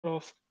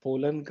of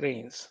pollen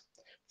grains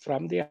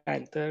from the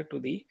anther to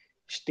the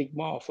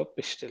stigma of a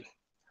pistil.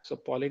 So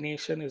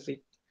pollination is the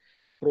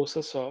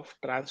process of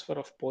transfer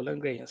of pollen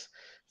grains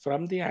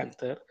from the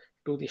anther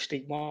to the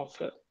stigma of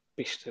a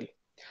pistil.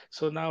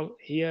 So now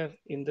here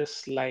in this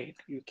slide,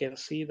 you can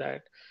see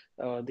that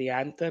the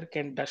anther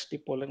can dust the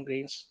pollen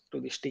grains to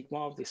the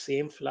stigma of the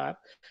same flower.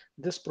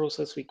 This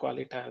process we call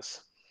it as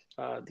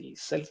the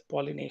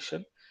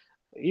self-pollination.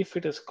 If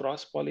it is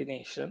cross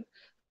pollination,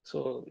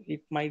 so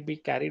it might be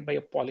carried by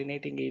a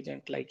pollinating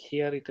agent, like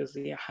here it is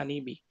the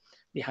honeybee.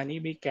 The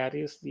honeybee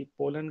carries the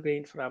pollen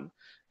grain from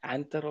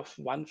anther of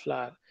one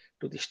flower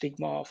to the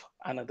stigma of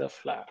another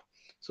flower.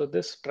 So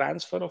this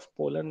transfer of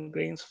pollen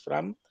grains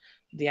from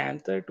the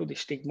anther to the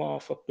stigma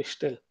of a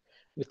pistil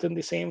within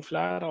the same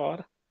flower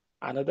or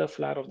another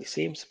flower of the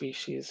same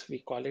species, we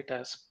call it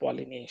as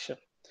pollination.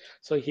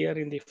 So here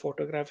in the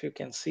photograph, you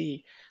can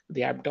see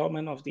the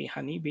abdomen of the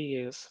honeybee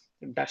is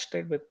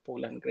dusted with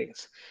pollen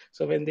grains.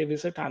 So when they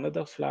visit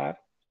another flower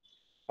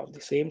of the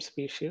same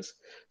species,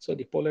 so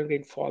the pollen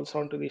grain falls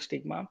onto the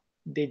stigma,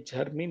 they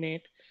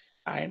germinate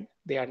and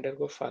they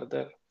undergo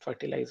further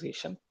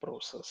fertilization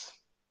process.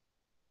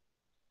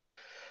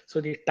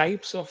 So the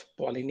types of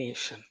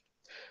pollination.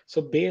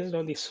 So based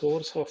on the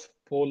source of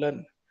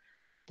pollen,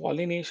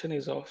 pollination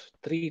is of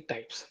three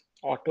types: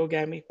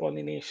 autogamy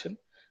pollination,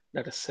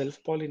 that is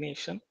self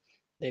pollination,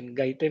 then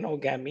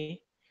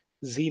geitonogamy,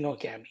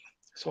 xenogamy.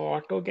 So,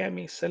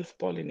 autogamy self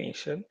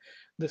pollination,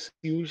 this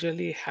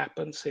usually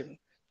happens in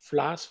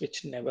flowers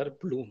which never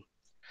bloom.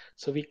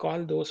 So, we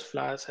call those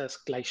flowers as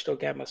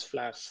cleistogamous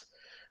flowers.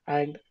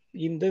 And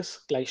in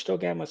this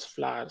cleistogamous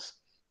flowers,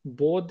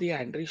 both the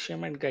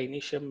androecium and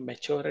gynoecium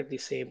mature at the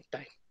same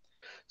time.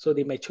 So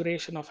the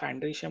maturation of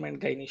androecium and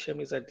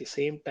gynoecium is at the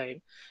same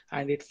time,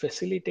 and it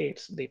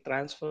facilitates the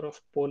transfer of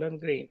pollen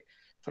grain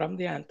from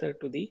the anther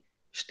to the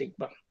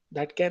stigma.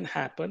 That can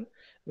happen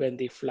when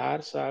the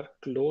flowers are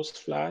closed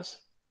flowers,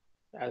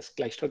 as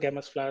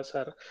cleistogamous flowers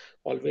are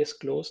always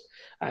closed,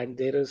 and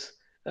there is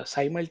a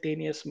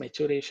simultaneous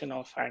maturation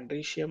of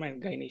androecium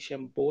and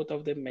gynoecium, both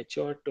of them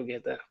mature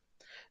together.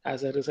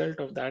 As a result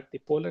of that, the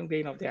pollen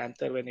grain of the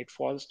anther, when it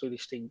falls to the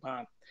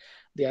stigma,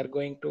 they are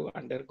going to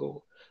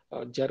undergo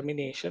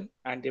germination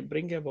and they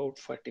bring about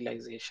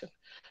fertilization.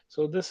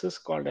 So this is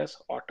called as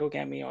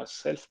autogamy or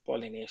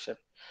self-pollination.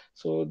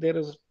 So there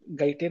is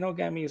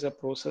geitonogamy is a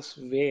process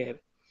where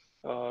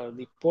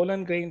the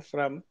pollen grain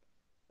from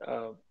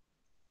uh,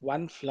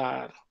 one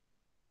flower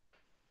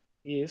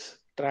is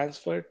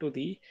transferred to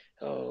the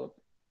uh,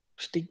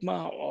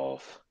 stigma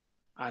of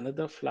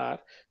another flower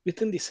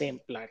within the same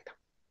plant.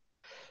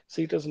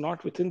 So it is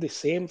not within the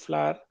same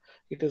flower,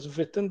 it is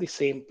within the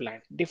same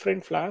plant.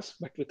 Different flowers,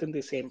 but within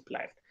the same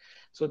plant.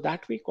 So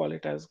that we call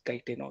it as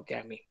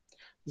geitonogamy.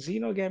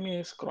 Xenogamy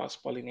is cross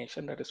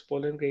pollination, that is,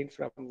 pollen grain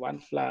from one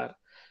flower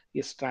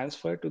is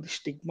transferred to the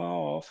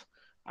stigma of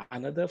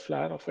another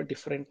flower of a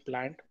different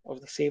plant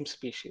of the same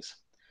species.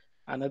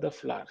 Another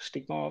flower,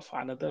 stigma of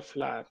another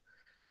flower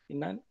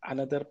in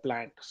another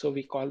plant. So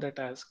we call that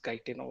as the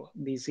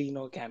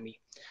xenogamy.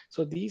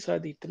 So these are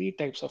the three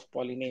types of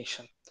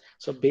pollination.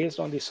 So based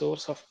on the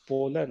source of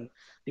pollen,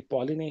 the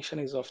pollination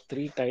is of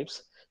three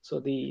types. So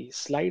the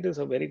slide is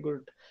a very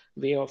good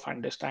way of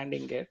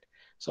understanding it.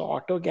 So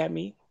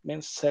autogamy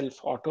means self,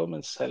 auto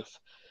means self.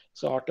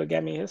 So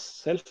autogamy is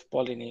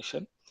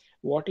self-pollination.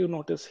 What you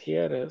notice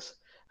here is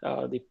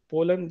the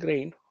pollen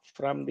grain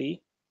from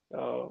the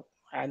uh,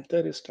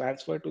 anther is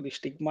transferred to the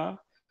stigma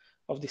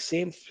of the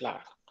same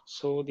flower.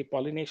 So the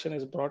pollination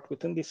is brought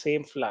within the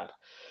same flower.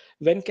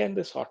 When can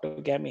this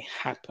autogamy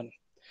happen?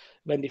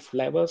 When the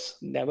flowers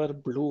never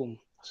bloom.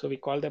 So we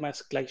call them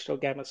as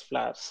cleistogamous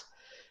flowers.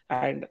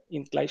 And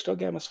in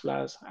cleistogamous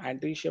flowers,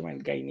 androecium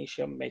and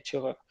gynoecium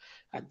mature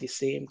at the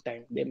same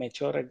time. They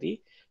mature at the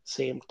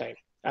same time.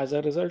 As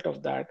a result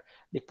of that,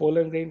 the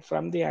pollen grain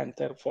from the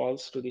anther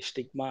falls to the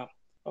stigma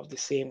of the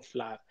same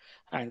flower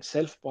and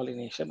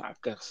self-pollination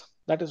occurs.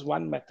 That is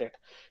one method.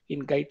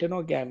 In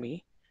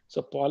geitonogamy,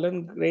 so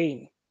pollen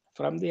grain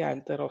from the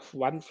anther of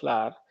one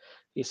flower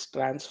is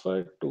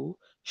transferred to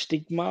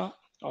stigma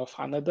of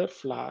another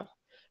flower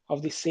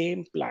of the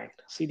same plant.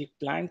 See, the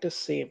plant is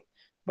same,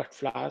 but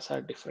flowers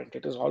are different.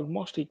 It is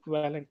almost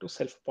equivalent to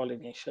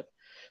self-pollination.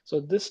 So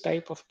this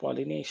type of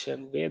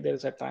pollination, where there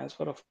is a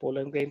transfer of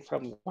pollen grain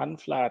from one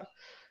flower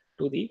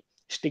to the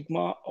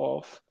stigma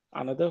of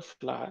another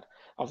flower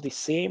of the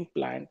same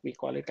plant, we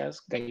call it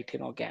as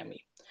geitonogamy.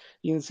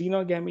 In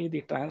xenogamy,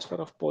 the transfer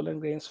of pollen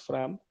grains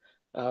from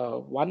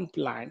one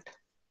plant,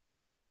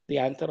 the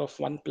anther of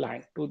one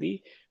plant, to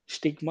the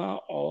stigma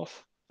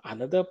of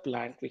another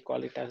plant, we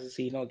call it as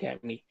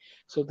xenogamy.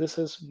 So this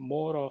is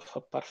more of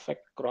a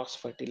perfect cross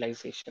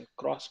fertilization,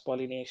 cross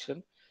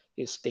pollination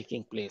is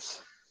taking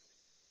place.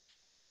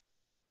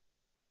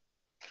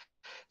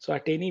 So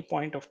at any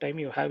point of time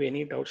you have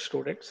any doubts,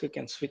 students, you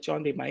can switch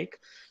on the mic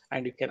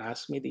and you can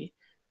ask me the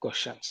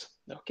questions.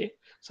 Okay,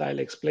 so I'll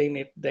explain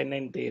it then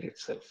and there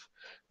itself.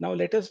 Now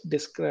let us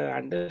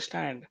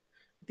understand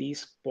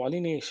these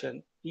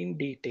pollination in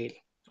detail.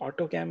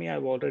 Autogamy,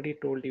 I've already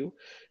told you,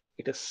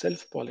 it is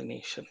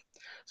self-pollination.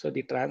 So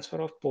the transfer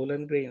of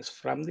pollen grains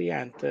from the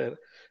anther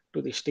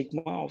to the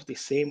stigma of the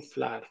same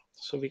flower.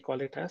 So we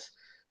call it as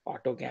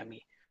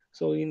autogamy.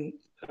 So in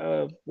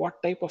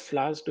what type of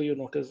flowers do you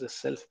notice this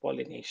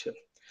self-pollination?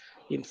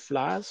 In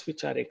flowers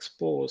which are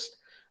exposed,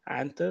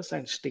 anthers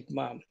and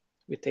stigma,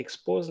 with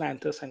exposed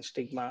anthers and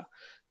stigma,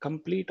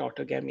 complete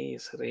autogamy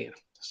is rare.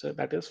 So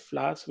that is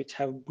flowers which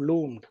have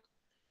bloomed.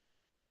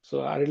 So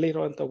earlier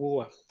on the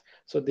Wua.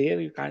 So there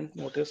you can't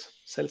notice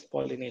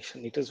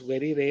self-pollination. It is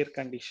very rare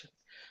condition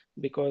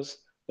because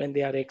when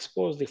they are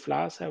exposed, the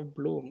flowers have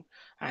bloom,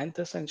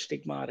 anthers and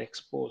stigma are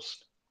exposed.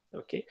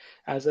 Okay.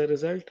 As a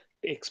result,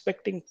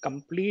 expecting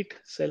complete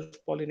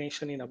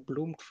self-pollination in a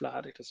bloomed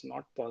flower, it is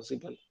not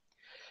possible.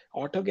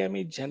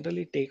 Autogamy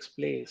generally takes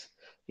place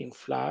in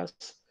flowers.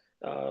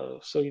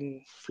 So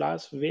in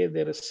flowers where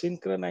there is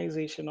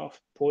synchronization of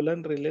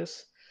pollen release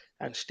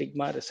and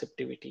stigma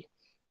receptivity.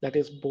 That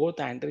is both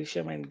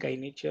androecium and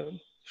gynoecium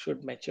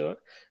should mature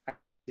at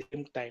the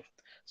same time.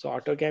 So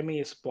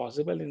autogamy is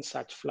possible in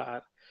such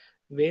flower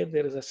where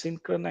there is a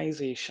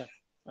synchronization.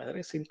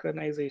 ಅಂದರೆ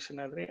synchronization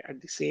ಅಂದರೆ at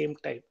the same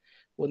time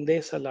ಒಂದೇ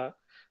ಸಲ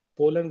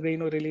pollen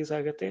grain release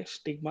ಆಗುತ್ತೆ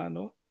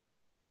ಸ್ಟಿಗ್ಮಾನು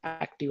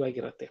active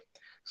ಆಗಿರುತ್ತೆ.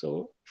 So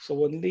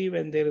only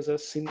when there is a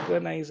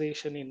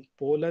synchronization in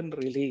pollen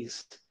release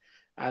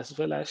as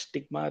well as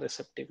stigma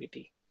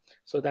receptivity.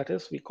 So that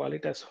is, we call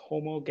it as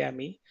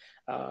homogamy.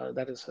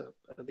 That is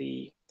the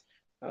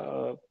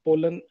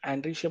pollen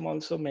androecium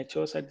also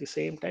matures at the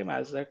same time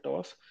as that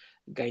of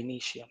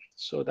gynoecium.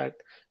 So that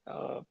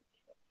uh,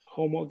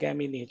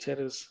 homogamy nature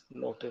is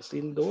noticed.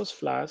 In those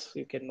flowers,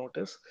 you can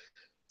notice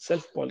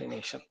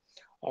self-pollination.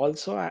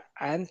 Also,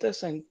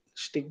 anthers and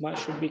stigma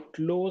should be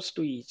close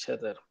to each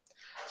other.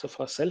 So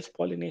for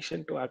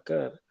self-pollination to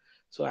occur,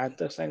 so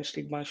anthers and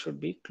stigma should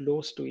be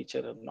close to each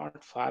other,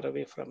 not far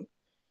away from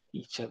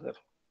each other.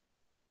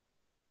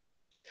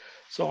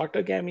 So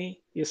autogamy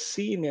is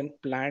seen in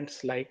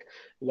plants like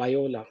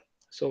viola.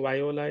 So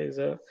viola is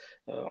a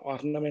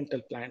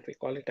ornamental plant. We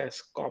call it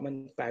as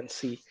common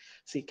pansy.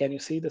 See, can you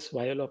see this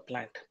viola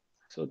plant?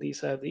 So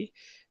these are the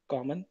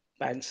common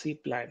pansy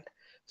plant.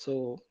 So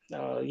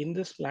in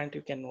this plant,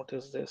 you can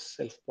notice this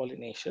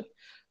self-pollination.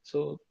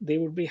 So they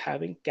would be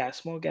having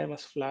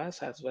casmogamous flowers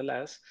as well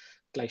as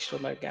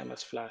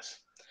cleistomagamous flowers.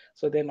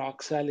 So then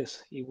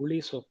oxalis,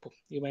 soap.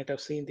 You might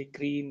have seen the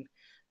green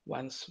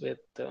ones with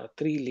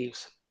three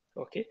leaves.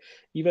 Okay,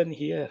 even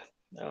here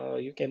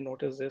you can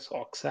notice this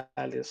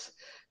oxalis.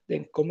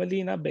 Then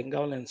Commelina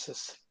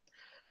bengalensis.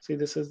 See,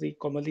 this is the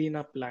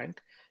Commelina plant.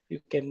 You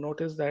can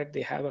notice that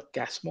they have a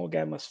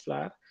casmogamous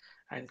flower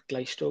and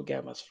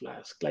cleistogamous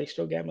flowers.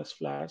 Cleistogamous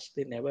flowers,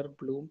 they never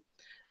bloom.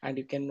 And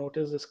you can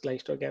notice this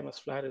cleistogamous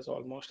flower is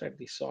almost at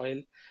the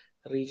soil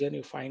region.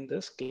 You find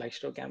this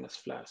cleistogamous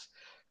flowers.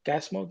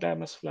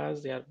 Casmogamous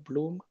flowers, they are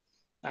bloomed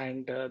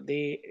and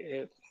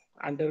they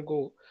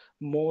undergo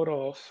more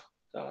of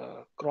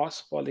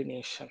cross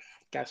pollination,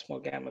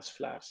 casmogamous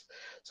flowers.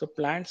 So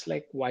plants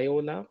like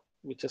viola,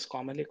 which is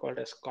commonly called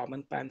as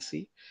common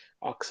pansy,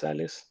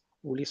 oxalis,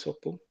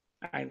 ulisopum,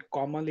 and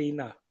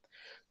Commelina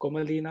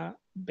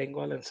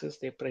bengalensis,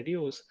 they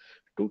produce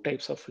two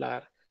types of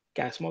flower,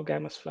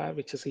 casmogamous flower,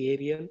 which is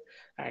aerial,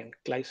 and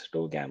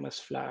cleistogamous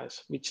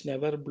flowers, which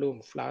never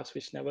bloom. Flowers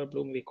which never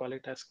bloom, we call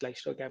it as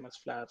cleistogamous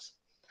flowers.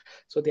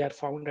 So they are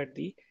found at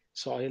the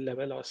soil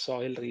level or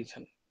soil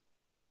region.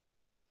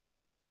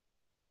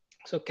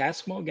 So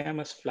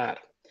casmogamous flower,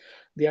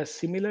 they are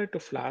similar to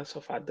flowers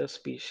of other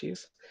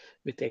species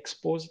with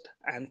exposed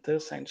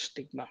anthers and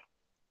stigma.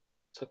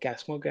 So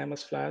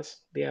casmogamous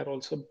flowers, they are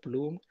also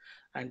bloom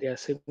and they are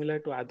similar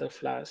to other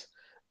flowers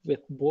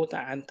with both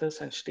anthers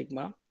and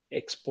stigma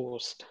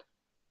exposed.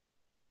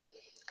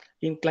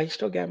 In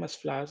cleistogamous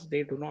flowers,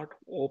 they do not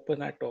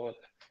open at all.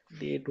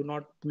 They do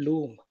not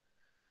bloom.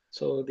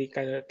 So the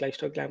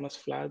cleistogamous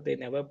flowers, they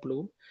never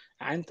bloom.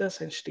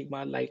 Anthers and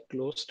stigma lie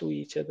close to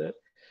each other.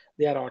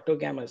 They are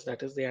autogamous,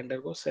 that is, they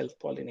undergo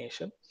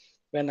self-pollination.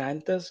 When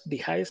anthers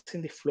dehisce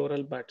in the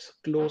floral buds,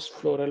 closed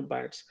floral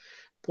buds,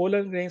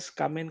 pollen grains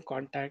come in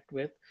contact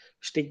with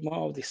stigma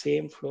of the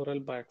same floral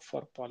bud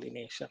for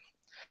pollination.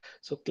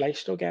 So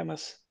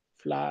cleistogamous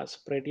flowers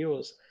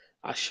produce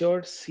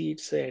assured seed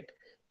set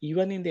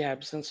even in the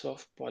absence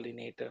of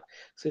pollinator.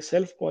 So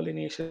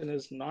self-pollination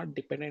is not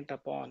dependent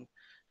upon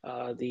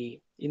the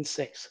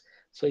insects.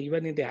 So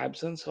even in the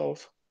absence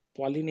of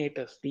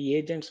pollinators, the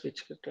agents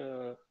which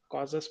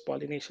causes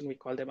pollination, we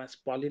call them as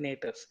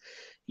pollinators.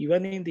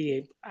 Even in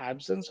the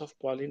absence of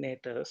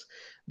pollinators,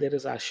 there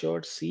is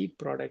assured seed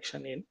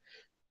production in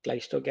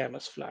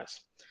cleistogamous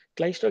flowers.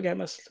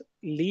 Cleistogamous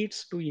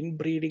leads to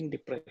inbreeding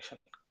depression,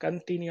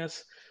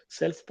 continuous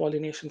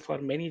self-pollination for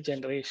many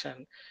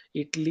generations.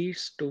 It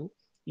leads to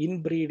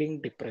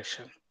inbreeding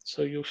depression.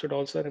 So you should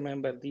also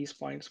remember these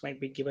points might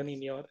be given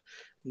in your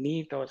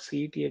NEET or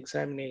CET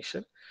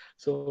examination.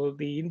 So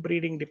the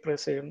inbreeding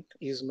depression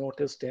is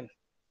noticed in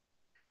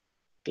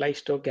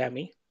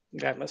cleistogamy,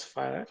 gamous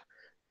flower,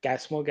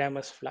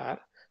 casmogamous flower.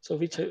 So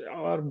which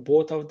are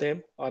both of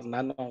them or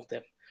none of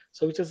them?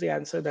 So which is the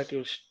answer that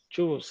you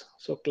choose.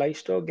 So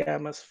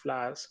cleistogamous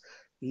flowers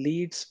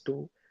leads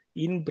to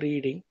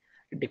inbreeding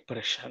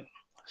depression.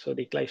 So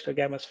the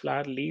cleistogamous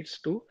flower leads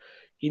to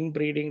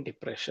inbreeding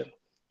depression.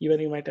 Even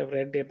you might have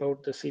read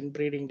about this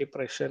inbreeding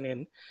depression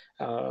in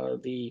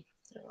the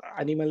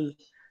animal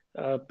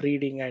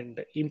breeding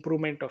and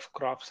improvement of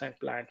crops and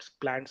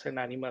plants and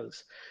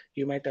animals.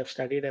 You might have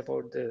studied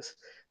about this,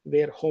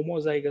 where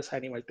homozygous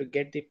animal to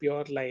get the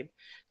pure line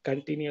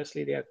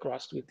continuously they are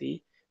crossed with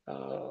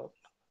uh,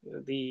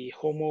 the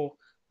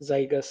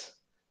homozygous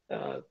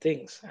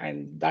things,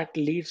 and that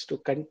leads to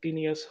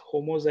continuous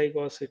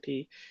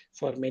homozygosity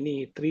for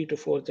many 3 to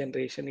 4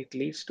 generation. It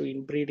leads to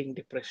inbreeding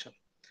depression.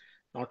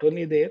 Not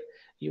only there,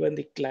 even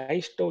the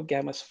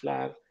cleistogamous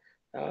flower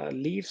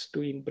leads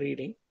to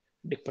inbreeding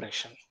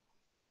depression.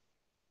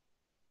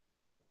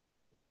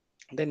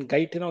 Then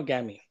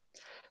geitonogamy.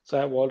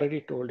 So I've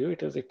already told you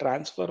it is the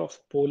transfer of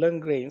pollen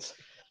grains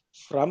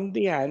from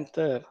the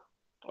anther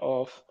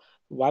of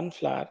one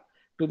flower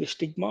to the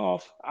stigma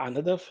of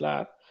another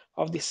flower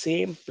of the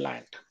same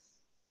plant.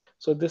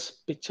 So this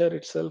picture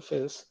itself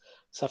is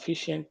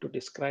sufficient to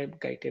describe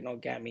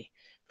geitonogamy,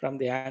 from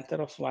the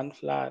anther of one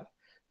flower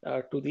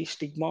to the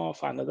stigma of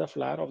another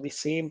flower of the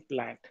same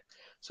plant.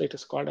 So it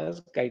is called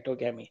as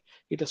geitonogamy.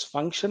 It is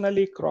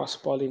functionally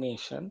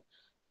cross-pollination,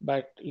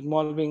 but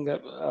involving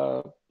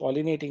a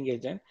pollinating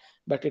agent,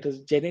 but it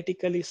is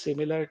genetically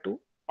similar to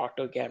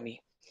autogamy.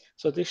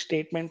 So this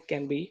statement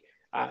can be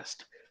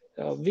asked,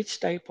 which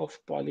type of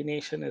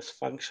pollination is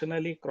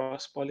functionally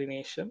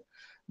cross-pollination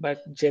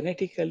but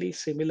genetically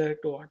similar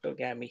to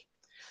autogamy?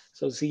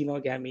 So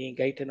xenogamy,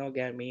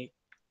 geitonogamy,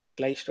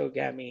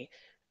 cleistogamy,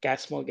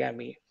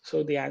 casmogamy.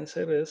 So the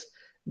answer is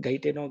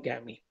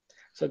geitonogamy.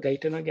 So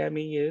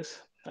geitonogamy is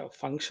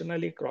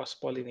functionally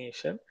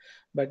cross-pollination,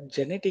 but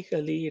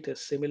genetically it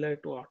is similar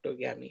to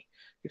autogamy.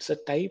 It's a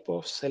type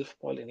of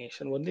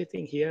self-pollination. Only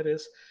thing here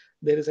is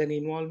there is an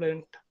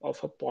involvement of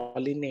a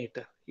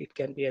pollinator. It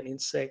can be an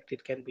insect,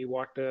 it can be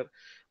water,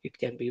 it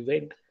can be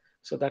wind.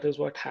 So that is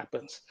what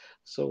happens.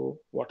 So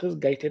what is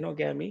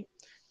geitonogamy?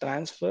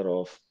 Transfer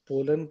of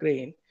pollen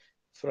grain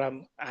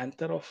from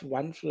anther of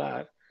one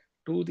flower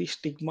to the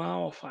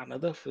stigma of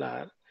another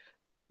flower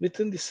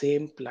within the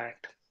same plant.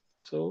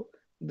 So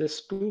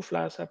these two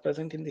flowers are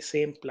present in the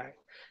same plant.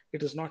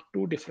 It is not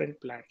two different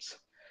plants.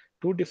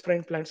 Two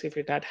different plants, if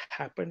it had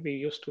happened, we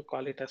used to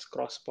call it as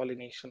cross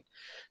pollination.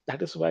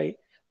 That is why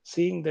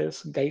seeing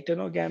this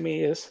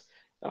geitonogamy is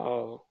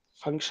uh,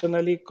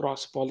 functionally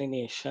cross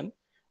pollination,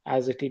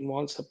 as it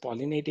involves a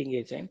pollinating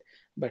agent,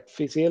 but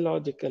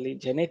physiologically,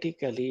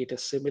 genetically, it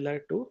is similar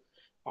to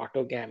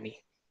autogamy.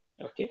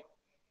 Okay.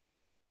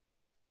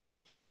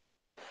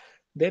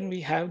 Then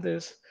we have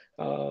this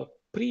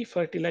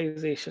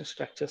pre-fertilization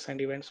structures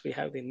and events. We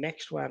have the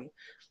next one,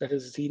 that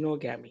is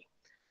xenogamy.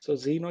 So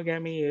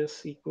xenogamy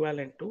is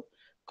equivalent to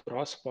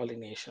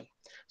cross-pollination.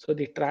 So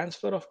the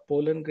transfer of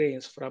pollen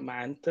grains from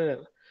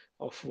anther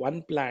of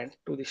one plant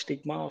to the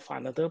stigma of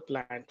another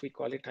plant, we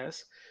call it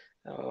as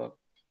uh,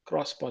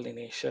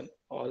 cross-pollination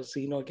or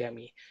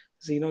xenogamy.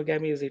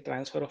 Xenogamy is the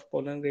transfer of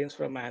pollen grains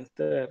from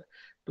anther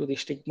to the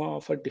stigma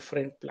of a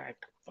different plant.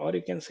 Or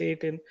you can say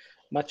it in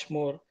much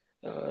more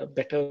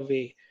better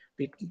way,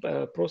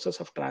 the process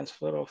of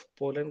transfer of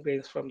pollen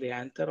grains from the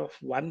anther of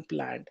one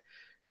plant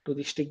to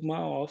the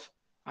stigma of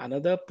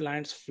another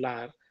plant's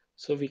flower.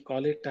 So we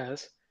call it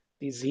as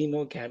the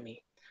xenogamy.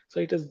 So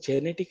it is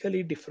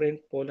genetically different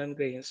pollen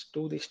grains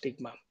to the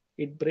stigma.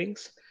 It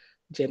brings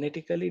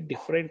genetically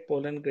different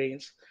pollen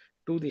grains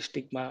to the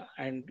stigma,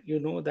 and you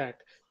know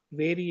that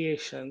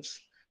variations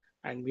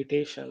and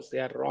mutations, they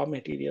are raw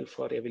material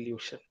for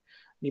evolution.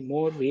 The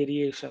more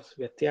variations,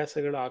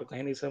 ವ್ಯತ್ಯಾಸಗಳು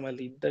organism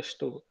ಅಲ್ಲಿ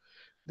ಇದ್ದಷ್ಟು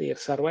their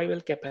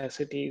survival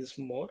capacity is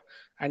more,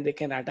 and they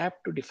can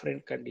adapt to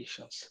different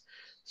conditions.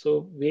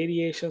 So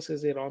variations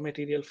is the raw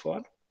material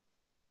for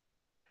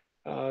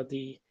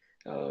the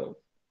uh,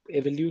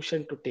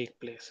 evolution to take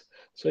place.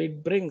 So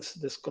it brings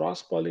this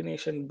cross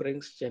pollination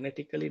brings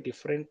genetically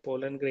different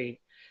pollen grain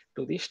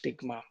to the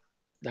stigma.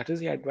 That is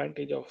the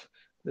advantage of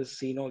this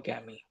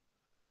xenogamy.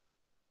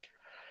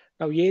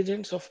 Now,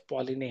 agents of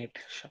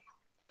pollination.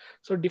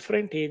 So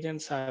different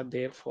agents are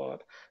there for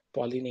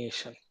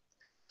pollination.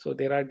 So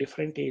there are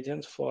different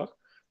agents for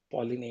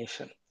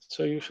pollination.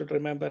 So you should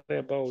remember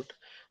about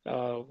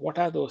what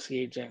are those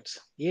agents?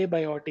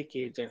 Abiotic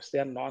agents, they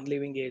are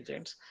non-living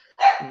agents.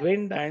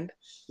 Wind and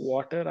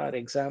water are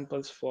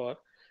examples for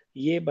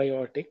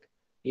abiotic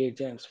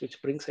agents,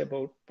 which brings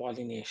about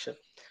pollination.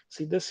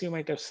 See this you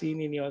might have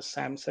seen in your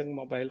Samsung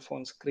mobile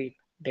phone screen,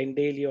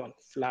 dandelion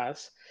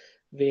flowers,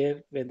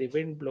 where when the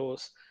wind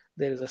blows,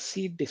 there is a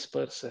seed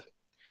disperser.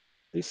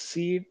 This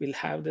seed will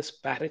have this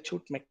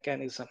parachute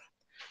mechanism.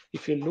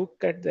 If you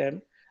look at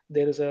them,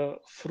 there is a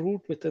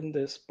fruit within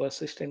this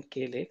persistent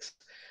calyx,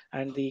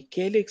 and the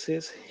calyx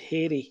is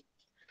hairy.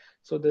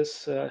 So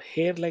this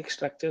hair-like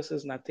structures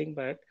is nothing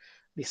but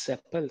the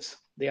sepals.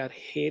 They are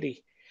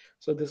hairy.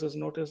 So this is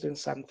noticed in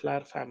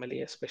sunflower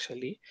family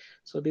especially.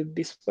 So the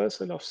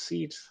dispersal of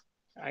seeds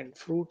and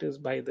fruit is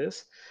by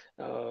this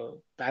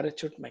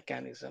parachute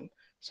mechanism.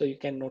 So you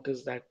can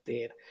notice that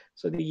there.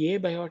 So the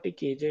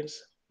abiotic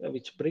agents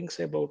which brings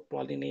about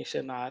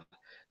pollination are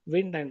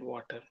wind and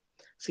water.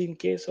 See, in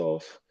case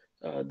of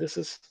this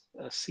is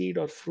a seed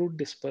or fruit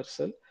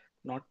dispersal,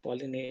 not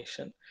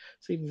pollination.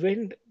 See,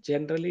 wind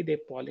generally they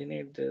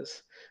pollinate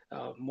this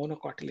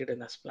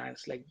monocotyledonous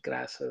plants like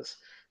grasses.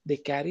 They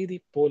carry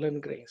the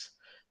pollen grains.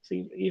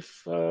 See,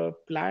 if a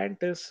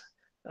plant is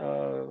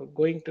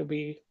going to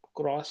be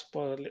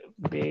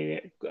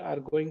they are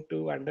going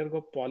to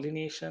undergo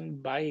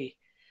pollination by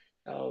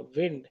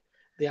wind,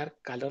 they are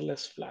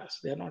colorless flowers.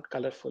 They are not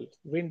colorful.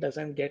 Wind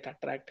doesn't get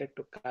attracted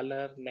to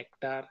color,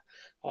 nectar,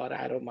 or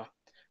aroma.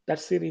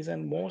 That's the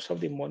reason most of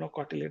the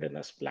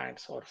monocotyledonous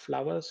plants or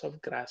flowers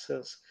of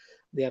grasses,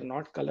 they are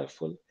not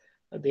colorful.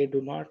 They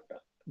do not.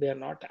 They are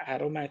not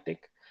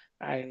aromatic,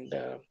 and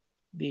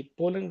the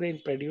pollen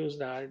grain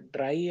produced are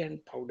dry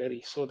and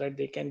powdery, so that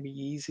they can be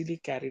easily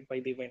carried by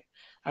the wind,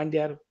 and they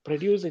are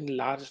produced in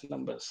large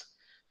numbers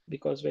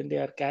because when they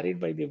are carried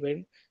by the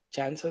wind,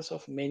 chances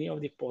of many of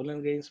the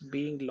pollen grains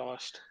being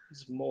lost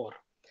is more.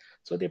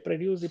 So they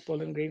produce the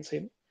pollen grains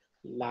in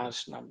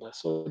large numbers.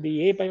 So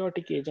the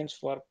abiotic agents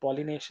for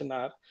pollination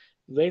are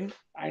wind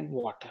and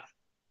water.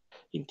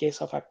 In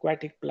case of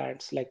aquatic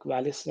plants like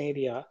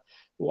Vallisneria,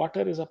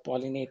 water is a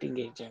pollinating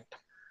agent.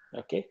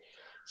 Okay.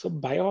 So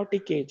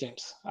biotic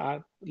agents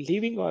are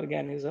living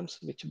organisms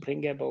which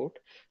bring about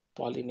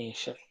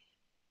pollination.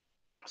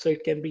 So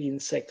it can be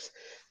insects.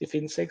 If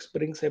insects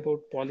brings about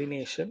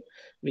pollination,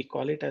 we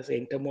call it as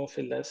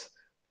entomophilous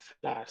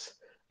flowers,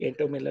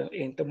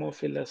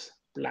 entomophilous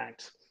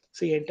plants.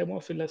 See,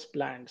 entomophilous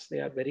plants, they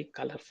are very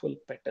colorful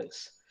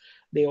petals.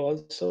 They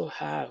also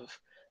have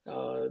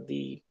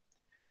the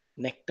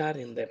nectar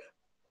in them.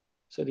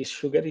 So the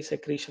sugary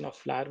secretion of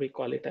flower, we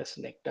call it as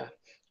nectar.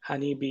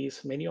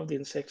 Honeybees, many of the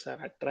insects are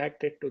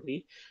attracted to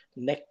the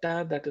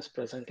nectar that is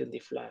present in the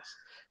flowers.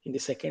 In the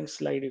second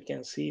slide, you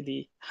can see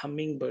the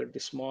hummingbird, the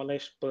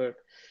smallest bird,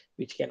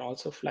 which can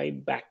also fly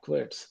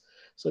backwards.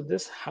 So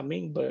this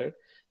hummingbird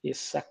is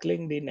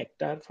suckling the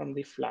nectar from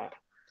the flower.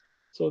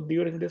 So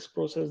during this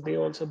process, they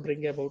also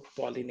bring about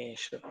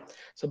pollination.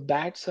 So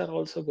bats are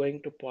also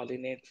going to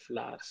pollinate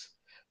flowers.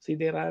 See,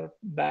 there are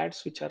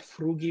bats which are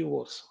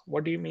frugivores.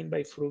 What do you mean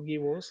by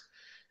frugivores?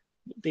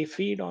 They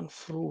feed on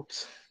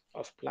fruits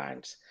of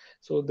plants.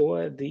 So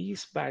though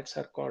these bats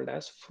are called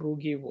as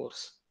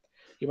frugivores.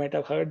 You might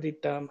have heard the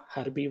term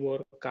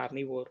herbivore,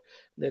 carnivore.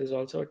 There is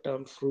also a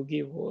term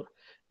frugivore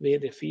where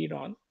they feed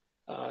on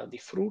the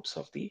fruits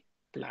of the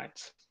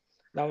plants.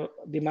 Now,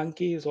 the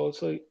monkey is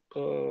also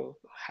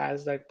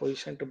has that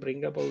position to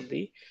bring about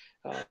the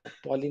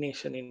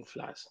pollination in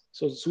flowers.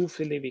 So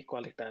zoophily we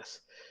call it as.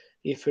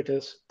 If it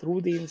is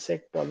through the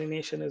insect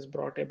pollination is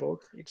brought about,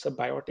 it's a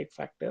biotic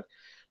factor.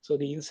 So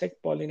the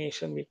insect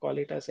pollination we call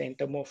it as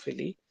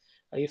entomophily.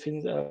 If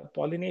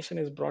pollination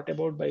is brought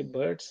about by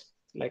birds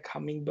like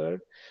hummingbird,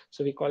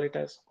 so we call it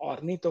as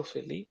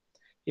ornithophily.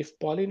 If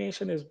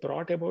pollination is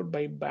brought about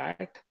by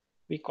bat,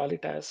 we call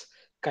it as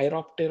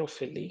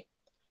chiropterophily.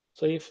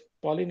 So if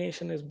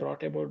pollination is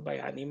brought about by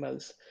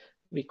animals,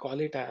 we call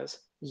it as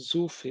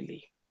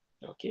zoophily.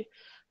 Okay.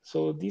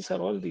 So these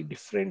are all the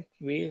different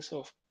ways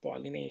of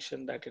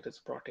pollination that it is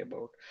brought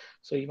about.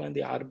 So even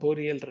the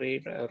arboreal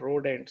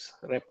rodents,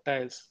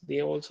 reptiles,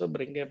 they also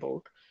bring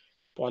about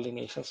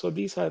pollination. So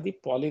these are the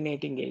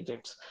pollinating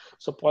agents.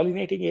 So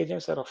pollinating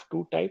agents are of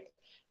two type: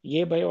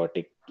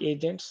 abiotic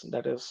agents,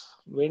 that is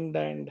wind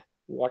and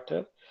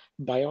water;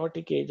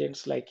 biotic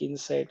agents like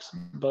insects,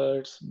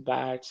 birds,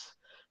 bats,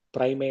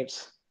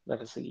 primates,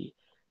 that is the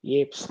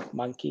apes,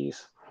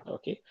 monkeys.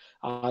 Okay,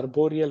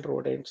 arboreal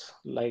rodents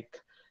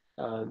like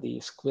the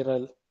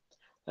squirrel,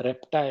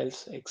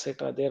 reptiles,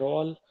 etc. They're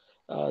all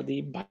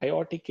the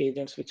biotic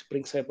agents which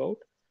brings about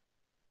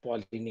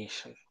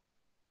pollination.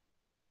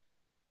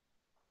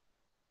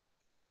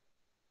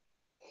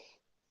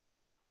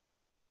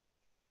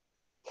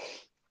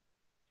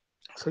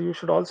 So you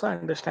should also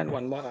understand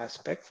one more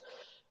aspect.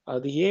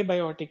 The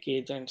abiotic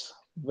agents,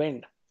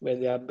 wind,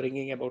 when they are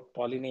bringing about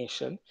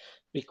pollination,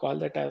 we call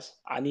that as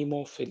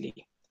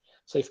anemophily.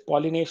 So if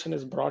pollination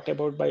is brought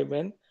about by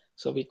wind,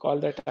 so we call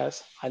that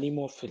as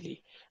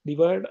anemophily. The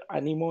word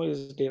anemo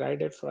is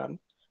derived from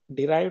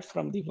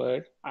the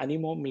word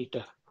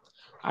anemometer.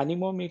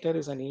 Anemometer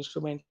is an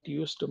instrument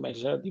used to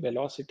measure the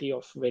velocity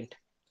of wind.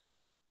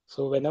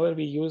 So whenever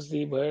we use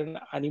the word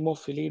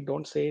anemophily,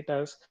 don't say it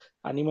as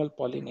animal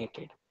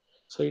pollinated.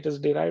 So it is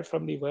derived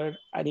from the word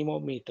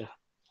anemometer.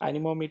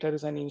 Anemometer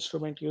is an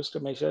instrument used to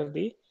measure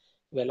the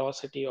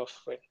velocity of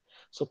wind.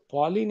 So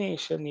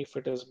pollination, if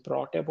it is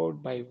brought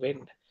about by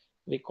wind,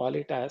 we call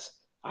it as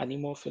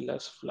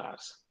anemophilous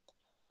flowers.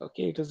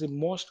 Okay, it is the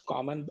most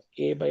common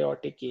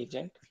abiotic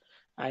agent.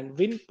 And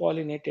wind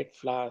pollinated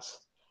flowers,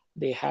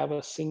 they have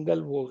a single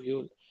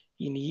ovule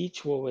in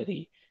each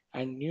ovary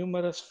and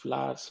numerous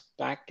flowers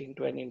packed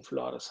into an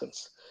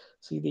inflorescence.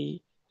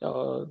 See,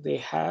 they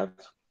have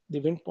the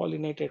wind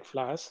pollinated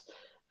flowers,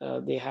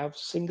 they have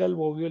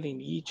single ovule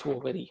in each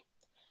ovary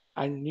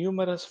and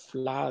numerous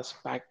flowers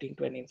packed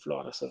into an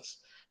inflorescence.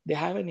 they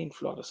have an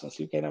inflorescence.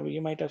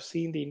 You might have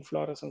seen the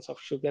inflorescence of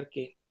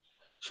sugarcane.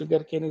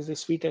 Sugarcane is the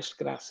sweetest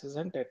grass,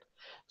 isn't it?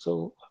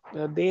 So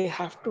they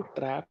have to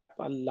trap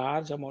a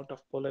large amount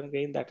of pollen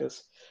grain that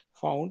is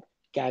found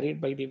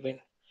carried by the wind.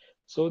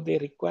 So they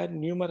require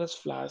numerous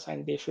flowers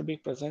and they should be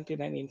present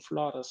in an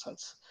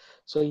inflorescence.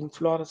 So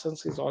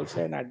inflorescence is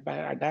also an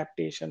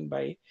adaptation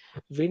by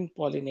wind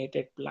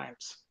pollinated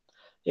plants.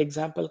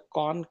 Example,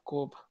 corn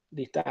cob,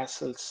 the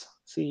tassels.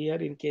 See here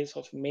in case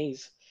of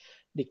maize,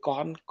 the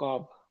corn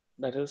cob,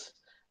 that is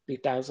the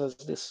tassels,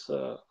 this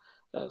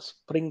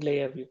spring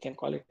layer, you can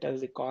call it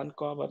as the corn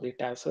cob or the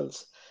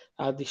tassels,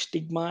 are the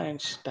stigma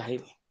and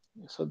style.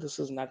 So this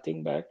is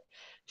nothing but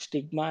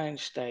stigma and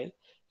style,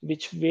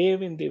 which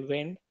wave in the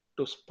wind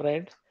to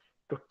spread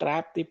to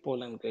trap the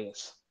pollen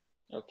grains.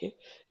 Okay,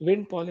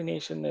 wind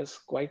pollination is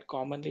quite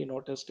commonly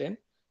noticed in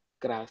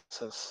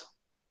grasses.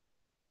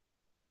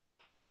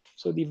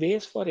 So the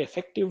ways for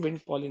effective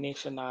wind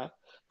pollination are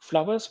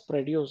flowers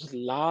produce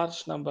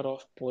large number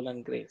of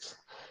pollen grains.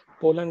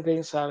 Pollen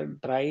grains are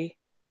dry,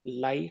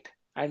 light,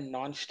 and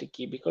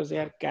non-sticky because they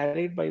are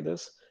carried by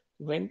this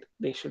wind.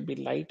 They should be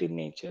light in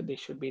nature. They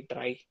should be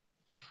dry.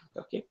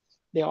 Okay.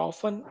 They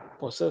often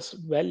possess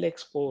well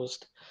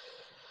exposed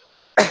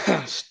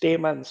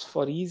stamens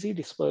for easy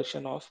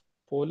dispersion of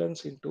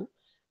pollens into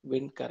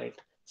wind current.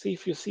 See,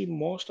 if you see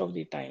most of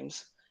the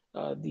times,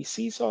 the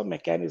seesaw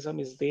mechanism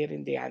is there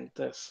in the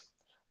anthers.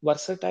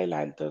 Versatile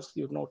anthers,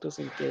 you notice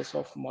in case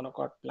of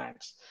monocot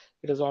plants,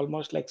 it is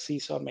almost like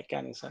seesaw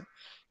mechanism.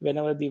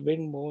 Whenever the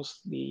wind moves,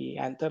 the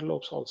anther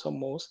lobes also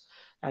moves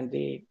and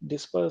they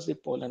disperse the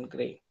pollen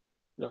grain.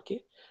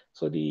 Okay,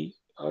 so the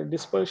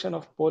dispersion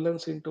of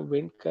pollens into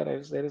wind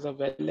currents, there is a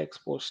well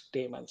exposed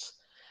stamens.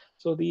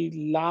 So the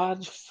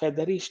large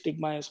feathery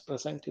stigma is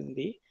present in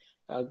the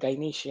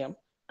gynoecium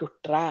to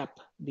trap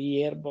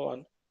the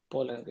airborne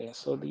pollen grains.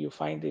 So you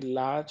find the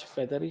large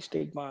feathery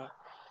stigma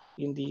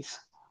in these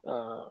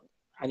uh,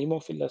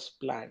 anemophilous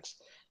plants,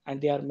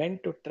 and they are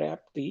meant to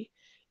trap the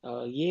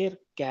air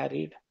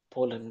carried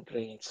pollen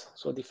grains.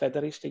 So the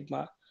feathery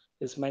stigma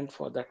is meant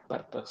for that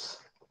purpose.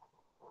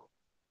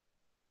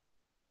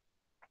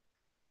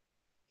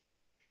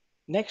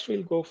 Next,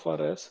 we'll go for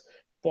us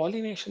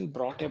pollination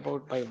brought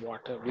about by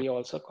water. We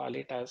also call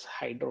it as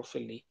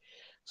hydrophily.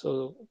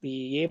 So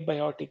the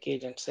abiotic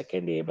agent,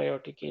 second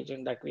abiotic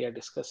agent that we are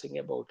discussing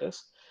about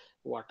is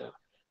water.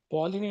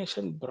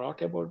 Pollination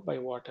brought about by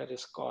water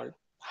is called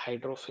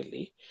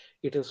hydrophily.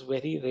 It is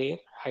very rare.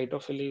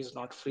 Hydrophily is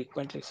not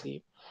frequently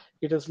seen.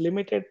 It is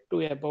limited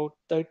to about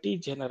 30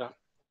 genera.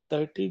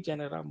 30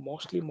 genera,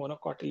 mostly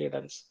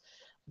monocotyledons.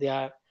 They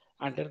are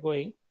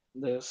undergoing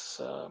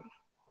this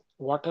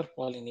water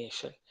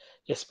pollination,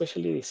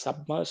 especially the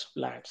submerged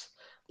plants.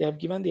 They have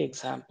given the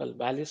example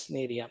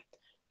Vallisneria.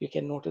 You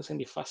can notice in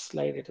the first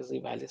slide it is the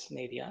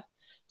Vallisneria.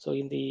 So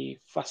in the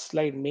first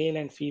slide, male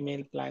and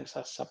female plants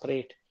are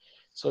separate.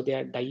 So they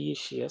are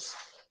dioecious.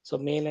 So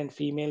male and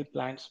female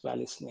plants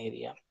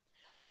Vallisneria.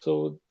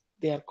 So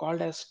they are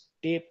called as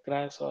tape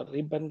grass or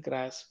ribbon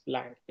grass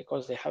plant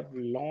because they have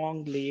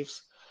long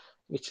leaves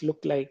which look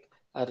like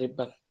a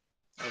ribbon.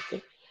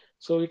 Okay,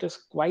 so it is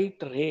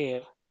quite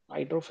rare.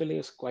 Hydrophily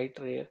is quite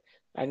rare,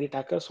 and it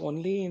occurs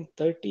only in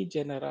 30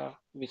 genera,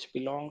 which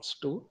belongs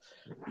to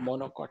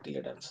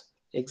monocotyledons.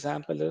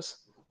 Example is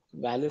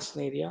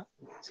Vallisneria.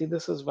 See,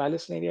 this is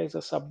Vallisneria is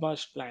a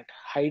submerged plant.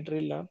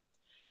 Hydrilla,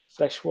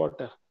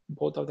 freshwater.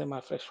 Both of them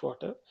are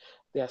freshwater.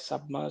 They are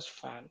submerged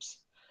fans,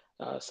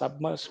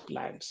 submerged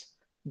plants.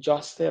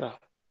 Jostera,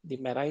 the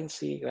marine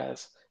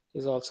seagrass,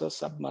 is also a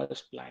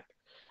submerged plant.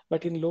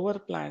 But in lower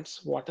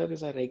plants, water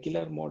is a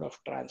regular mode of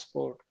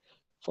transport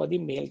for the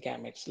male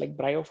gametes. Like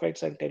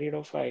bryophytes and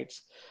pteridophytes,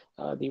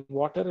 the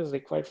water is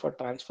required for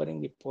transferring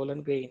the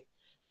pollen grain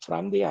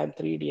from the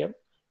antheridium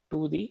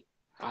to the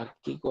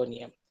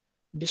archegonium.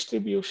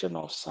 Distribution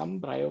of some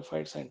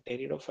bryophytes and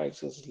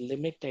pteridophytes is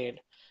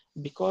limited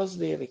because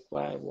they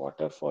require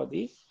water for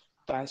the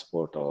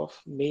transport of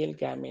male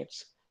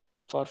gametes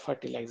for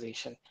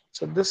fertilization.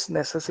 So this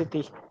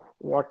necessity,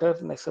 water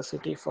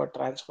necessity for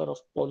transfer of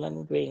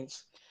pollen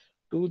grains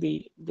to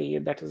the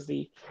that is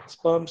the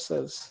sperm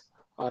cells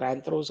or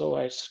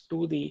anthrozoites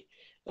to the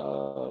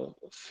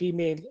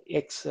female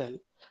egg cell.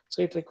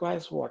 So it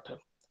requires water.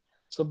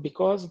 So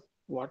because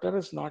water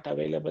is not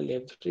available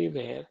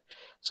everywhere,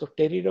 so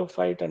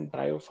pteridophyte and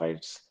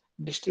bryophytes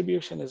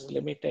distribution is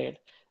limited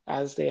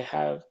as they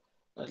have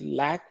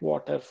lack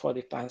water for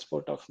the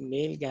transport of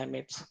male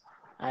gametes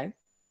and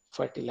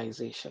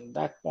fertilization.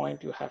 That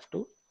point you have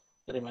to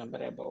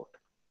remember about.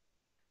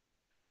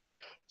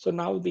 So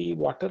now the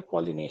water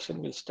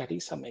pollination will study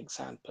some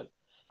example.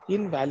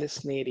 In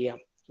Vallisneria,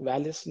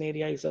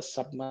 Vallisneria is a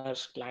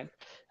submerged plant.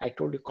 I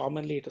told you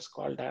commonly it is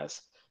called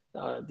as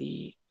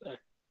the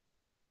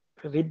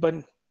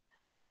ribbon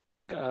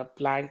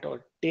plant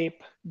or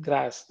tape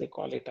grass, they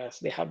call it as.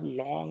 They have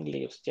long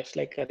leaves, just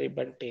like a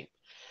ribbon tape.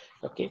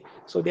 Okay,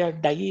 so they are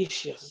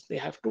dioecious. They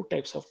have two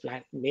types of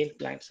plant, male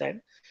plants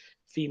and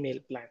female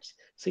plants.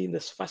 See in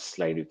this first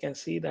slide, you can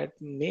see that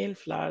male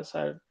flowers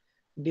are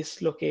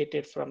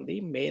dislocated from the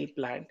male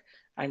plant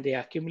and they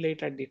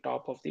accumulate at the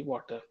top of the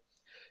water.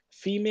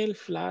 Female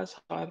flowers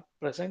are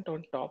present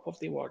on top of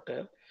the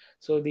water,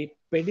 so the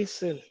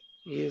pedicel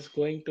is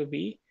going to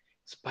be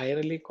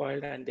spirally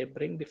coiled and they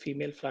bring the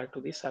female flower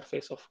to the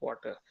surface of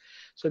water.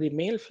 So the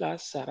male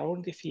flowers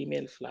surround the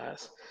female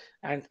flowers,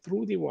 and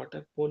through the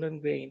water, pollen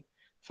grain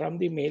from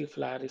the male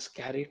flower is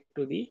carried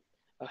to the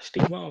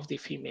stigma of the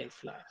female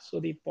flower. So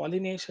the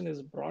pollination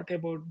is brought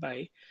about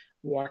by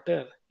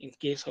water in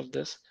case of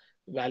this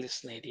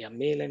Vallisneria,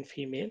 male and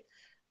female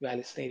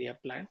Vallisneria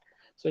plant.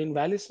 So in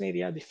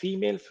Vallisneria, the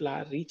female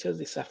flower reaches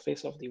the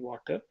surface of the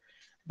water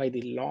by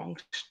the long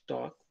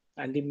stalk,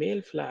 and the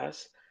male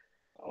flowers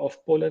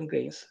of pollen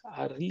grains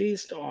are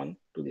released on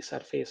to the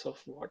surface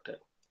of water.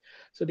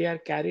 So they are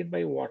carried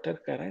by water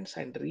currents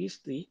and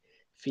reach the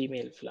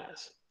female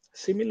flowers.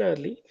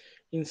 Similarly,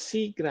 in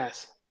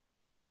seagrass,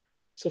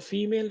 so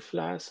female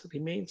flowers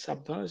remain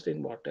submerged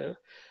in water.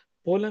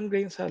 Pollen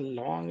grains are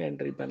long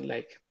and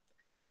ribbon-like.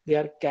 They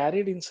are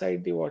carried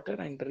inside the water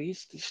and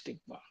reach the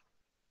stigma.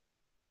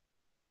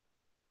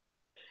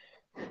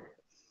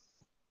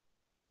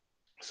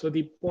 So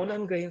the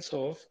pollen grains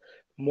of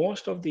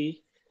most of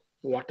the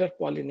water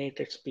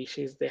pollinated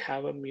species, they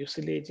have a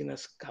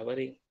mucilaginous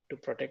covering to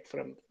protect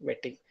from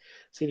wetting.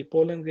 See, the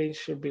pollen grains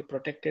should be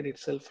protected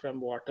itself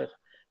from water.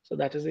 So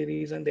that is the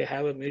reason they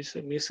have a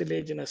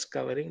mucilaginous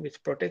covering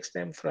which protects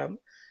them from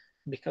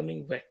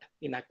becoming wet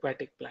in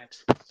aquatic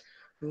plants.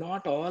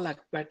 Not all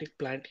aquatic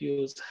plant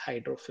use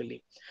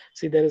hydrophily.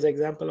 See, there is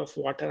example of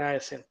water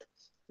hyacinth.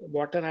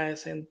 Water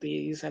hyacinth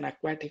is an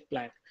aquatic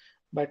plant,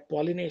 but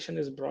pollination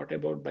is brought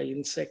about by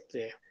insect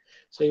there.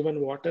 So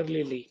even water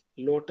lily,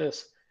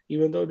 lotus,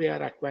 even though they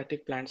are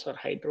aquatic plants or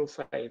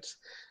hydrophytes,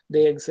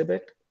 they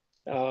exhibit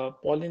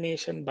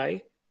pollination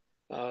by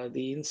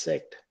the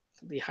insect,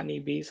 the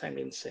honeybees and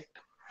insect.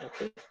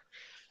 Okay.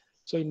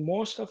 So in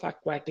most of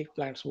aquatic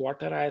plants,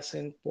 water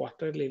hyacinth,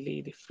 water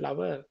lily, the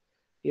flower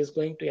is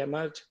going to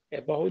emerge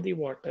above the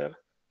water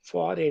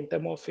for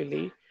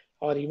entomophily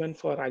or even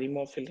for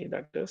anemophily,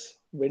 that is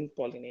wind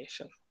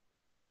pollination.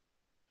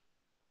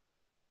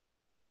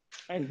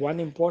 And one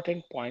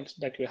important point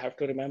that you have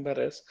to remember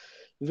is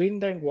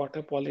wind and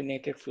water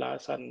pollinated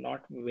flowers are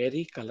not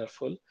very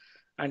colorful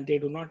and they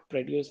do not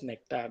produce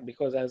nectar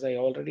because, as I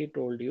already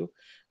told you,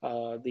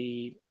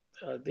 the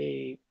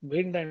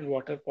wind and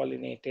water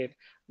pollinated,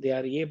 they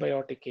are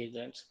abiotic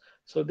agents.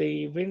 So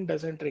the wind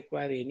doesn't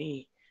require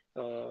any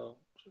uh,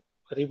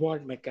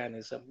 reward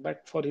mechanism.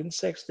 But for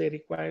insects, they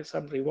require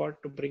some reward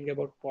to bring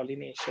about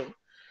pollination.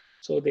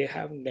 So they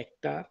have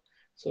nectar.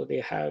 So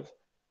they have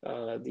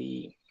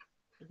the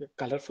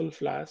colorful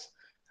flowers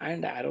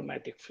and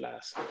aromatic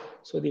flowers.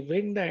 So the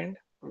wind and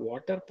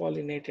water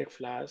pollinated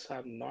flowers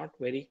are not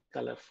very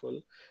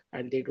colorful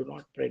and they do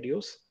not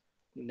produce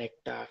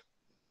nectar.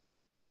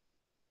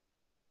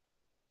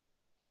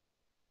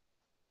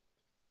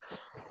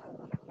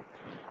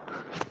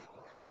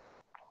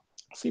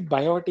 See,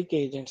 biotic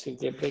agents, if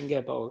they bring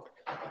about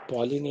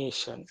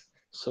pollination,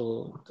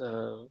 so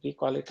we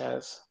call it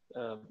as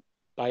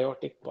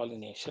biotic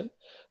pollination.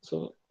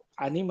 So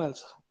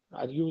animals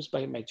are used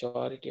by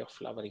majority of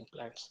flowering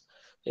plants.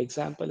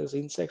 Example is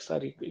insects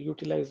are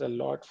utilized a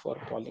lot for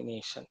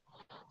pollination.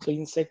 So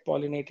insect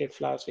pollinated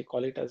flowers, we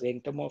call it as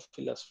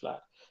entomophilous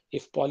flower.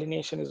 If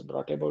pollination is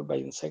brought about by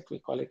insect, we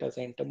call it as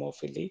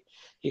entomophily.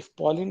 If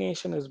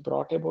pollination is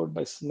brought about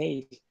by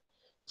snail,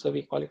 so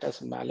we call it as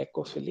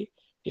malacophily.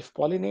 If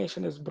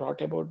pollination is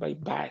brought about by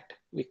bat,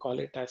 we call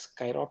it as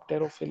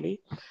chiropterophily.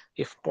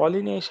 If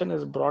pollination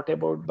is brought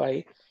about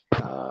by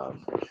uh,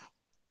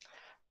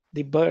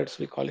 the birds,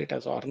 we call it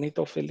as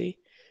ornithophily.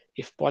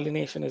 If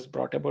pollination is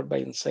brought about by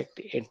insect,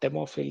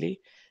 entomophily.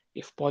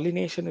 If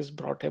pollination is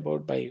brought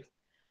about by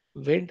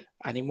wind,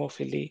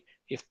 anemophily.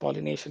 If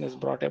pollination is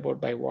brought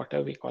about by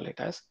water, we call it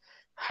as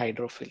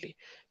hydrophily.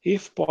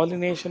 If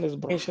pollination is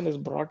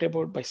brought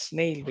about by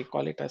snail, we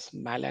call it as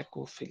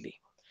malacophily.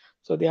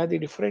 So they are the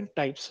different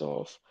types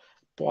of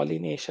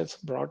pollinations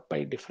brought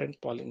by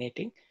different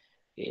pollinating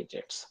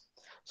agents.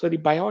 So the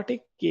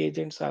biotic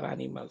agents are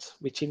animals,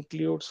 which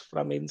includes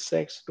from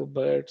insects to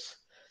birds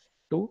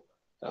to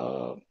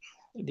uh,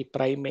 the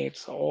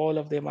primates. All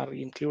of them are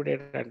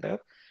included under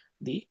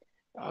the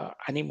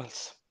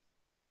animals.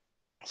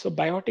 So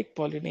biotic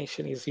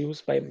pollination is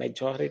used by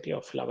majority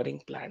of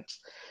flowering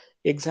plants.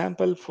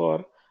 Example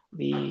for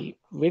the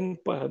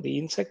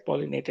insect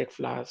pollinated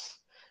flowers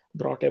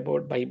brought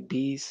about by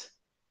bees,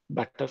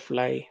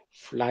 butterfly,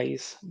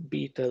 flies,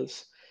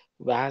 beetles,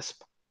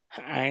 wasp,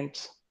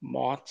 ants,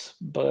 moths,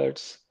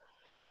 birds,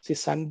 see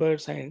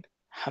sunbirds and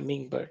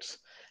hummingbirds,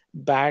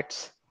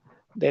 bats,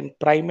 then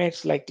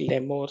primates like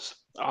lemurs,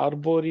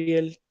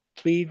 arboreal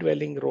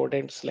tree-dwelling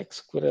rodents like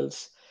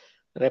squirrels,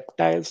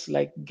 reptiles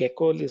like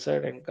gecko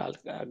lizard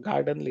and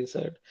garden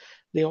lizard,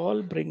 they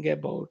all bring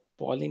about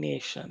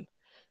pollination.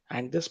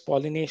 And this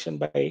pollination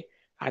by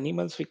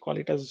animals, we call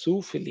it as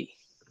zoophily.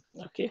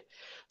 Okay.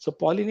 So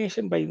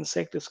pollination by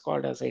insect is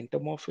called as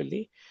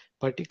entomophily.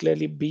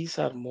 Particularly bees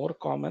are more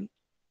common.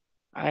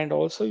 And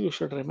also you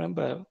should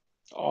remember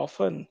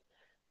often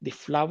The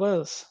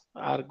flowers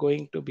are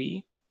going to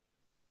be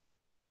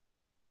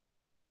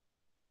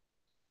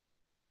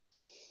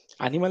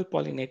animal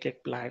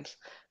pollinated plants.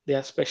 They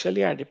are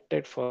specially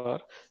adapted for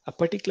a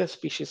particular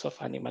species of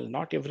animal,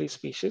 not every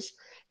species.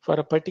 For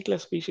a particular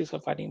species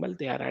of animal,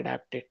 they are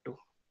adapted to.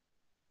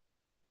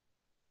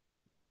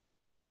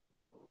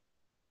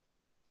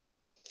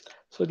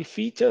 So the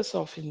features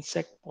of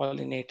insect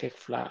pollinated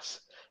flowers.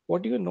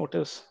 What do you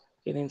notice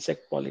in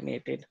insect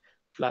pollinated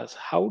flowers?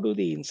 How do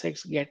the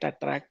insects get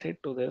attracted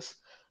to this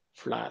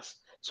flowers?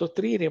 So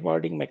three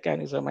rewarding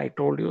mechanism I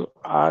told you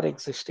are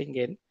existing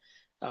in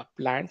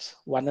plants.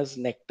 One is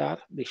nectar,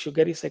 the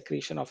sugary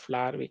secretion of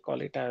flower, we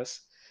call it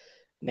as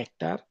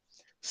nectar.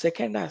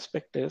 Second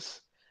aspect is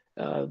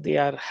they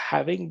are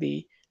having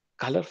the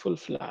colorful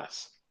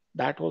flowers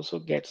that also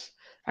gets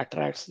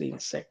attracts the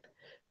insect.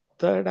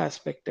 Third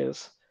aspect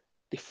is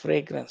the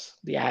fragrance,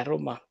 the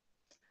aroma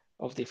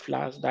of the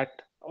flowers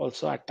that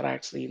also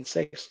attracts the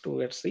insects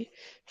towards the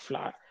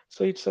flower.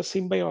 So it's a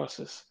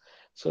symbiosis.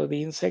 So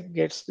the insect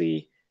gets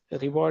the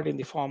reward in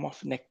the form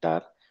of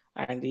nectar,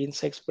 and the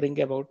insects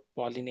bring about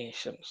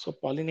pollination. So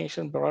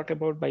pollination brought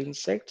about by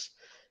insects,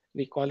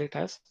 we call it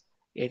as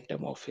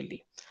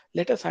entomophily.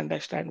 Let us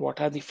understand what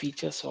are the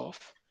features of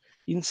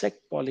insect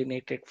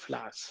pollinated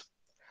flowers.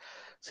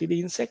 See,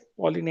 the insect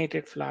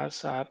pollinated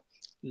flowers are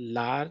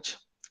large,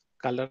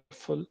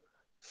 colorful,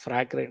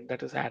 fragrant,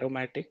 that is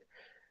aromatic,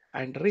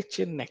 and rich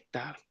in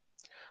nectar.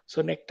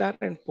 So, nectar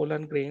and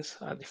pollen grains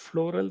are the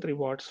floral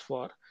rewards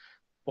for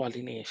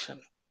pollination.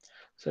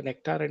 So,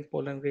 nectar and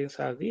pollen grains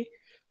are the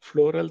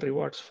floral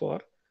rewards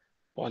for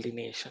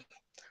pollination.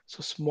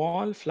 So,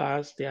 small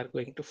flowers they are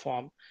going to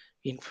form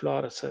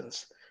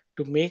inflorescence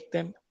to make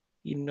them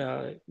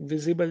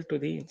visible to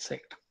the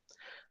insect.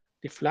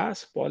 The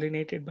flowers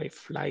pollinated by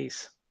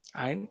flies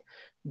and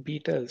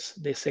beetles,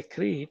 they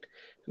secrete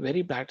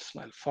very bad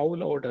smell,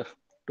 foul odor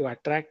to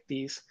attract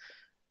these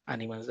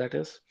animals, that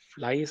is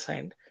flies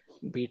and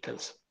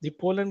beetles. The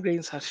pollen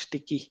grains are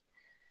sticky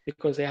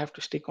because they have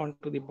to stick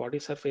onto the body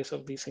surface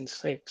of these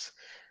insects.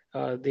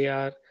 They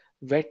are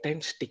wet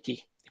and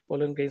sticky. The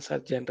pollen grains are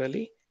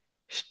generally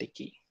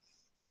sticky.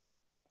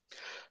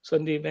 So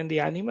when the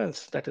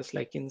animals, that is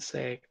like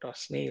insect or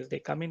snails, they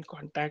come in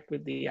contact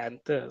with the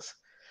anthers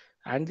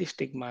and the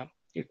stigma,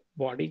 its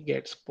body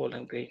gets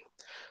pollen grain.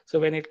 So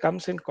when it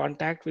comes in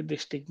contact with the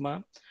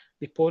stigma,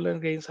 the pollen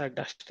grains are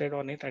dusted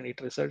on it and it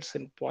results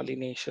in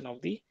pollination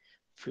of the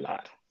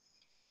flower.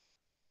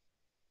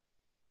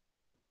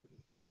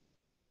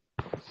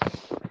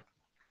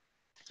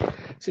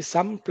 See,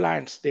 some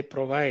plants they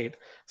provide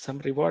some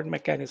reward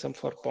mechanism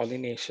for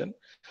pollination.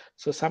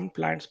 So some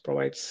plants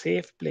provide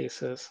safe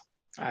places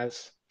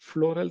as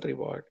floral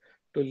reward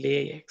to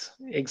lay eggs.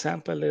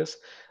 Example is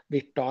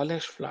the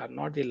tallest flower,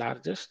 not the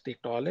largest. The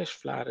tallest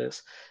flower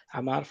is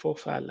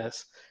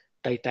Amorphophallus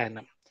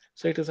titanum.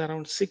 So it is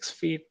around 6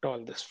 feet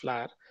tall. This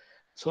flower.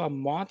 So a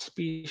moth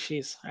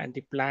species and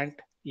the plant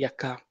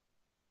yucca.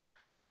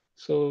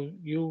 So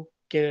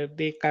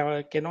they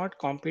cannot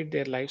compete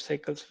their life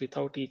cycles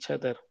without each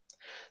other.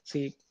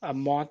 See, a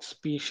moth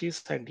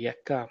species and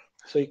yucca.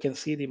 So you can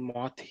see the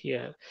moth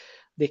here.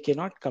 They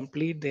cannot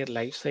complete their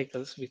life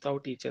cycles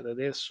without each other.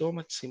 There's so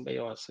much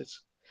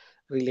symbiosis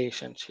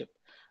relationship.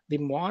 The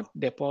moth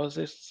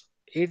deposits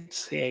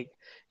its egg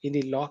in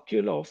the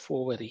locule of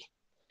ovary.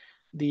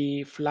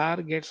 The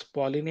flower gets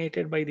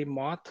pollinated by the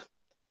moth.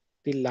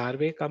 The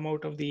larvae come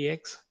out of the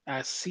eggs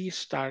as seeds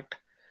start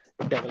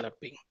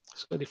developing.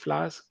 So the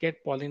flowers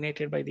get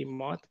pollinated by the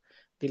moth.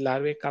 The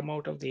larvae come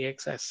out of the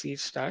eggs as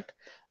seeds start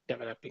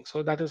developing.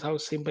 So that is how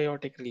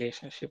symbiotic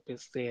relationship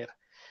is there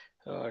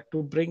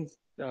to bring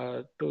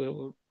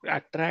to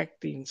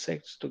attract the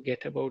insects to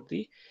get about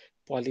the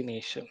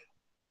pollination.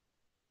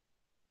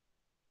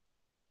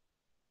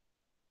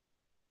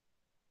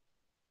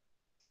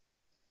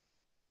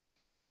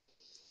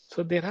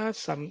 So there are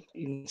some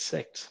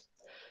insects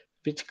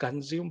which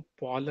consume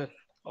pollen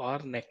or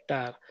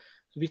nectar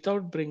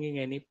without bringing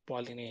any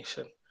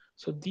pollination.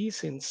 So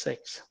these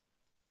insects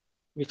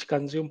which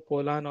consume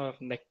pollen or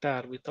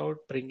nectar without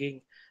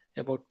bringing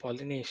about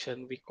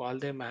pollination, we call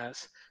them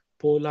as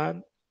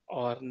pollen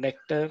or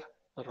nectar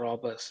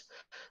robbers.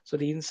 So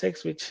the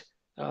insects which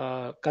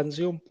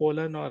consume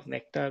pollen or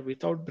nectar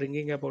without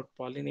bringing about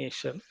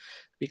pollination,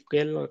 we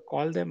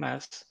call them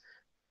as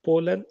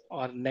pollen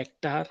or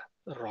nectar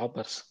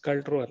robbers.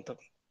 Kaldru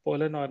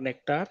pollen or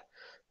nectar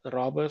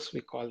robbers,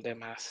 we call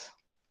them as.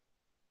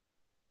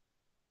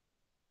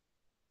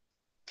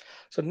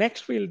 So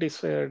next we'll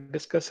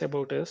discuss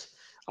about is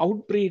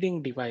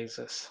outbreeding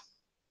devices.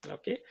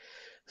 Okay,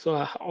 so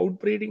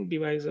outbreeding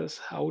devices,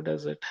 how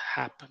does it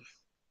happen?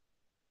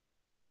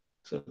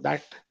 So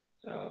that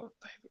uh,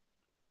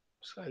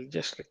 so I'll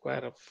just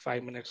require a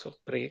 5 minutes of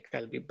break.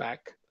 I'll be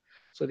back.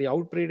 So the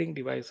outbreeding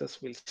devices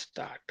will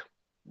start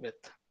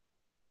with.